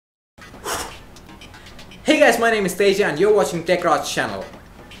Hey guys, my name is Teja and you're watching TechRaj channel.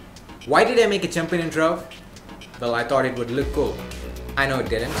 Why did I make a jump in intro? Well, I thought it would look cool. I know it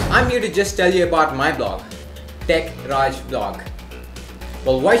didn't. I'm here to just tell you about my blog, TechRaj blog.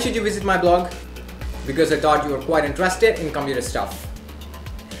 Well, why should you visit my blog? Because I thought you were quite interested in computer stuff.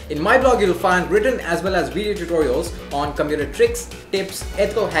 In my blog, you'll find written as well as video tutorials on computer tricks, tips,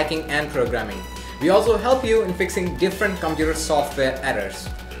 ethical hacking and programming. We also help you in fixing different computer software errors.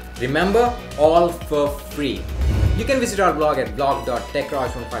 Remember, all for free. You can visit our blog at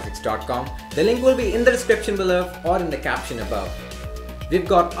blog.techraj156.com. The link will be in the description below or in the caption above. We've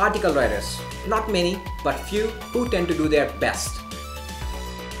got article writers, not many, but few who tend to do their best.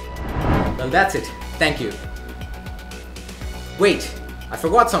 Well, that's it. Thank you. Wait, I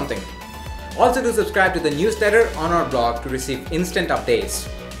forgot something. Also do subscribe to the newsletter on our blog to receive instant updates.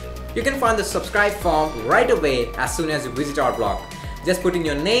 You can find the subscribe form right away as soon as you visit our blog. Just put in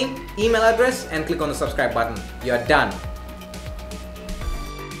your name, email address and click on the subscribe button. You're done.